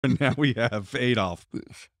And now we have Adolf.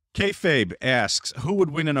 Kayfabe asks, who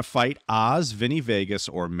would win in a fight, Oz, Vinny Vegas,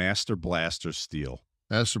 or Master Blaster Steel?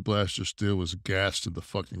 Master Blaster Steel was gassed to the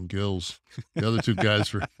fucking gills. The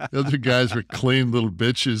other guys were clean little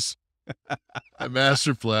bitches. That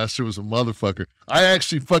Master Blaster was a motherfucker. I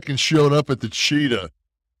actually fucking showed up at the Cheetah.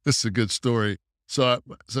 This is a good story. So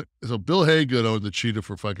Bill Haygood owned the Cheetah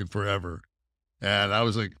for fucking forever. And I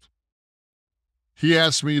was like, he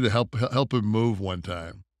asked me to help him move one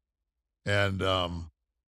time. And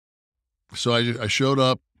so I showed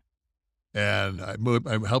up and I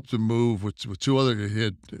helped him move with two other, he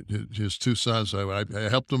had his two sons. So I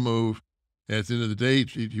helped him move. And at the end of the day,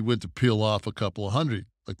 he went to peel off a couple of hundred,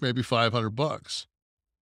 like maybe $500.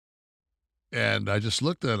 And I just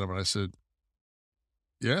looked at him and I said,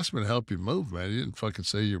 you asked me to help you move, man. You didn't fucking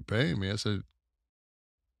say you're paying me. I said,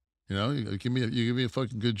 you know, you give me a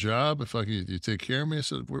fucking good job. If you take care of me. I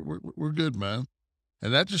said, we're good, man.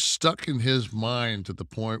 And that just stuck in his mind to the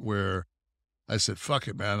point where I said, fuck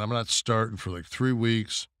it, man. I'm not starting for like 3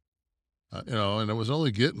 weeks, you know, and I was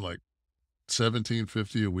only getting like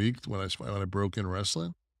 $17.50 a week when I broke in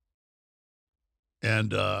wrestling.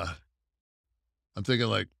 And, I'm thinking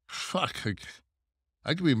like, fuck,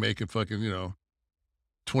 I could be making fucking, you know,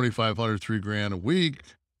 $2,500, $3,000 a week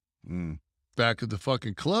back at the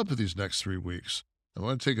fucking club for these next 3 weeks. I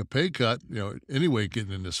want to take a pay cut, you know, anyway,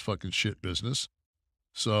 getting in this fucking shit business.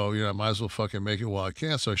 So, you know, I might as well fucking make it while I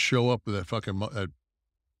can. So I show up with that fucking that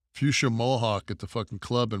fuchsia mohawk at the fucking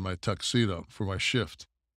club in my tuxedo for my shift.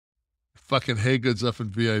 Fucking Haygood's up in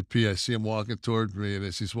VIP. I see him walking towards me, and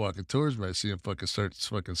as he's walking towards me, I see him fucking start to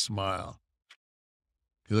fucking smile.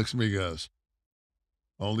 He looks at me and goes,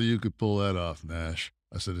 only you could pull that off, Nash.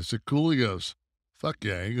 I said, is it cool? He goes, fuck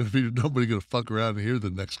yeah, ain't gonna be nobody gonna fuck around here the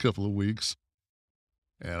next couple of weeks.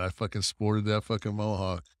 And I fucking sported that fucking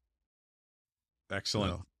mohawk.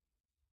 Excellent. You know,